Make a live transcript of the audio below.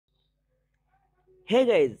Hey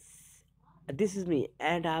guys, this is me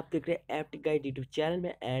and आप देख रहे हैं एप्ट गाइड यूट्यूब चैनल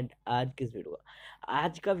में। एंड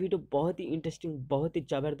आज का वीडियो बहुत ही इंटरेस्टिंग, बहुत ही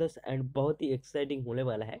ज़बरदस्त एंड बहुत ही एक्साइटिंग होने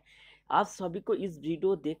वाला है। आप सभी को इस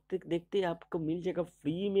वीडियो देखते देखते आपको मिल जाएगा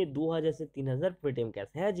फ्री में 2000 से 3000 पेटीएम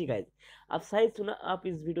कैश है जी गाइज। आप शायद सुना, आप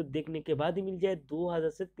इस वीडियो देखने के बाद ही मिल जाए 2000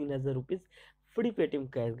 से 3000 rupees free Paytm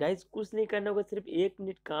cash. Guys कुछ नहीं करना होगा, सिर्फ 1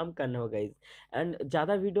 मिनट काम करना होगा गाइज। एंड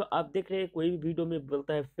ज़्यादा वीडियो आप देख रहे हैं, कोई भी वीडियो में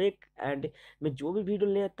बोलता है फेक। एंड मैं जो भी वीडियो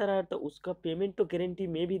लेता रहा तो उसका पेमेंट तो गारंटी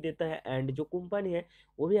में भी देता है, एंड जो कंपनी है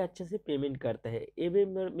वो भी अच्छे से पेमेंट करता है। ये भी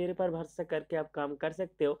मेरे पर भरोसा करके आप काम कर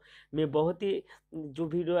सकते हो। मैं बहुत ही जो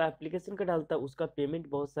वीडियो एप्लीकेशन का डालता है उसका पेमेंट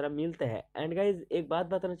बहुत सारा मिलता है। एंड गाइज एक बात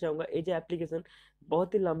बताना चाहूँगा, ये जो एप्लीकेशन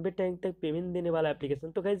बहुत ही लंबे टाइम तक पेमेंट देने वाला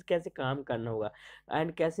एप्लीकेशन। तो गाइज कैसे काम करना होगा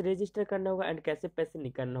एंड कैसे रजिस्टर करना होगा एंड कैसे पैसे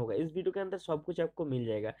निकालना होगा, इस वीडियो के अंदर सब कुछ आपको मिल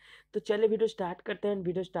जाएगा। तो चलिए वीडियो स्टार्ट करते हैं।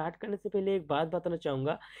 वीडियो स्टार्ट करने से पहले एक बात बताना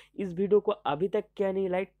चाहूँगा, इस वीडियो को अभी तक क्या नहीं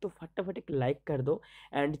लाइक तो फटाफट एक लाइक कर दो।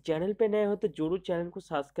 एंड चैनल पे नए हो तो जरूर चैनल को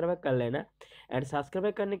सब्सक्राइब कर लेना। एंड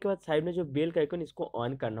सब्सक्राइब करने के बाद साइड में जो बेल का आइकन, इसको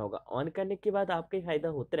ऑन करना होगा। ऑन करने के बाद आपका ही फायदा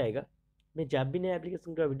होता रहेगा, मैं जब भी नया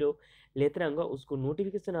एप्लीकेशन का वीडियो लेते रहूँगा उसको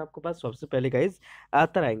नोटिफिकेशन आपके पास सबसे पहले गाइज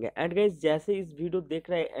आता रहेंगे। एंड गाइज जैसे इस वीडियो देख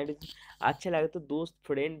रहे हैं एंड अच्छा लगे तो दोस्त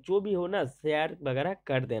फ्रेंड जो भी हो ना, शेयर वगैरह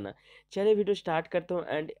कर देना। चलिए वीडियो स्टार्ट करता हूँ।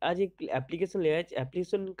 एंड आज एक एप्लीकेशन ले आए,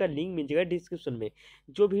 एप्लीकेशन का लिंक मिल जाएगा डिस्क्रिप्शन में।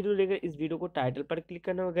 जो वीडियो लेगा इस वीडियो को टाइटल पर क्लिक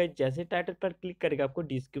करना होगा। जैसे टाइटल पर क्लिक करेगा आपको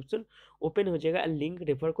डिस्क्रिप्शन ओपन हो जाएगा, लिंक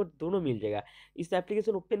रेफर कोड दोनों मिल जाएगा। इस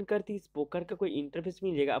एप्लीकेशन ओपन करते ही इस पोकर का कोई इंटरफेस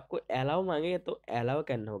मिल जाएगा, आपको अलाउ मांगेगा तो अलाउ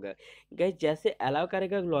करना होगा। गाइस जैसे अलाउ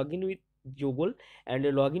करेगा login with Google, and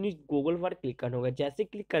login with Google पर क्लिक करना होगा। जैसे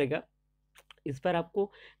क्लिक करेगा इस पर आपको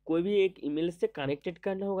कोई भी एक ईमेल से कनेक्टेड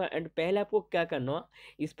करना होगा। एंड पहले आपको क्या करना होगा,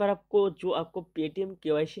 इस पर आपको जो आपको पेटीएम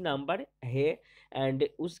केवाईसी नंबर है एंड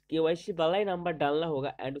उस केवाईसी वाला ही नंबर डालना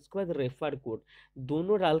होगा। एंड उसके बाद रेफर कोड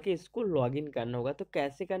दोनों डाल के इसको लॉगिन करना होगा। तो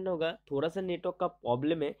कैसे करना होगा, थोड़ा सा नेटवर्क का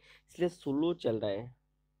प्रॉब्लम है इसलिए स्लो चल रहा है।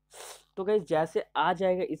 तो गाइज जैसे आ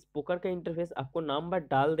जाएगा इस पोकर का इंटरफेस, आपको नंबर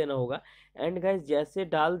डाल देना होगा। एंड गाइज जैसे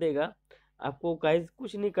डाल देगा आपको गाइज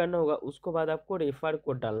कुछ नहीं करना होगा, उसको बाद आपको रेफर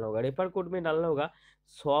कोड डालना होगा। रेफर कोड में डालना होगा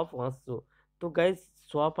 100-500। तो गाइज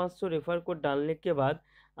 100-500 रेफर कोड डालने के बाद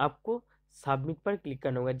आपको सबमिट पर क्लिक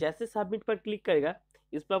करना होगा। जैसे सबमिट पर क्लिक करेगा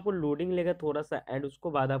इस पर आपको लोडिंग लेगा थोड़ा सा, एंड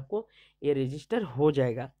उसको बाद आपको ये रजिस्टर हो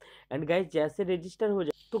जाएगा। एंड गाइज जैसे रजिस्टर हो जाए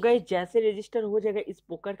तो गाइज जैसे रजिस्टर हो जाएगा इस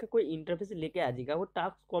पोकर का कोई इंटरफेस लेके आ जाएगा। वो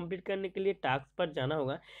टास्क कंप्लीट करने के लिए टास्क पर जाना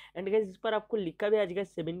होगा। एंड गाइज इस पर आपको लिखा भी आ जाएगा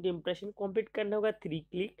 70 इंप्रेशन कंप्लीट करना होगा, 3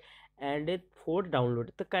 क्लिक एंड 4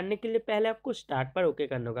 डाउनलोड। तो करने के लिए पहले आपको स्टार्ट पर ओके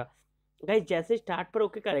करना होगा। गाइज जैसे स्टार्ट पर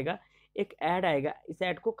ओके करेगा एक ऐड आएगा, इस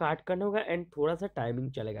ऐड को काट करना होगा एंड थोड़ा सा टाइमिंग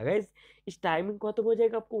चलेगा। गाइज इस टाइमिंग खत्म हो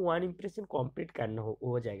जाएगा, आपको 1 इंप्रेशन कंप्लीट करना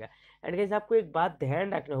हो जाएगा। एंड गाइज आपको एक बात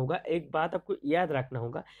ध्यान रखना होगा, एक बात आपको याद रखना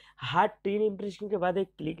होगा, हर 3 इंप्रेशन के बाद एक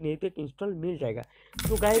क्लिक नहीं तो एक इंस्टॉल मिल जाएगा।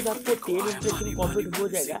 तो गाइज आपको 10 इंप्रेशन कंप्लीट हो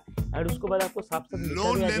जाएगा और उसके बाद आपको साफ साफ लिखा भी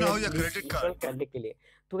लोन आ लेना जाएगा हो या क्लिक क्रेडिट इंस्टॉल कार्ड। करने के लिए।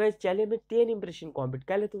 तो गाइज चलिए मैं 10 इंप्रेशन कंप्लीट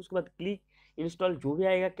कर लेते, उसके बाद क्लिक इंस्टॉल जो भी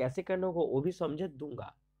आएगा कैसे करना होगा वो भी समझ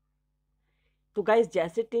दूंगा। तो गाइस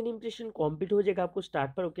जैसे 10 इंप्रेशन कंप्लीट हो जाएगा, आपको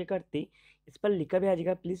स्टार्ट पर ओके करते ही इस पर लिखा भी आ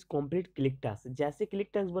जाएगा प्लीज कंप्लीट क्लिक टास्क। जैसे क्लिक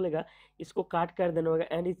टास्क बोलेगा इसको काट कर देना होगा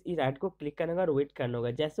एंड इस ऐड को क्लिक करना होगा और वेट करना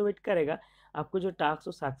होगा। जैसे वेट करेगा आपको जो टास्क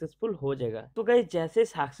हो सक्सेसफुल हो जाएगा। तो गाइस जैसे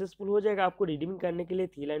सक्सेसफुल हो जाएगा आपको रिडीम करने के लिए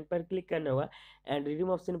थ्री लाइन पर क्लिक करना होगा एंड रिडीम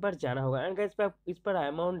ऑप्शन पर जाना होगा। एंड गाइस इस पर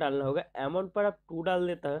अमाउंट डालना होगा। अमाउंट पर आप 2 डाल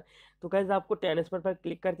देता है तो गाइस आपको ट्रांसफर पर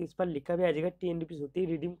क्लिक करके इस पर लिखा भी आ जाएगा 10 रुपीज़ होती है,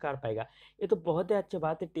 रिडीम कर पाएगा। ये तो बहुत ही अच्छी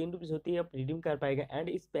बात है, 10 रुपीज़ होती है आप रिडीम कर पाएगा एंड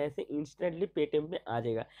इस पैसे इंस्टेंटली पेटीएम में आ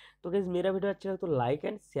जाएगा। तो गाइज मेरा वीडियो अच्छा लगा तो लाइक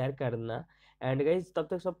एंड शेयर करना। एंड गाइज तब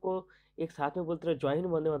तक सबको एक साथ में बोलते रहो जय Hind,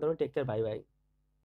 Vande Mataram, take care, bye bye.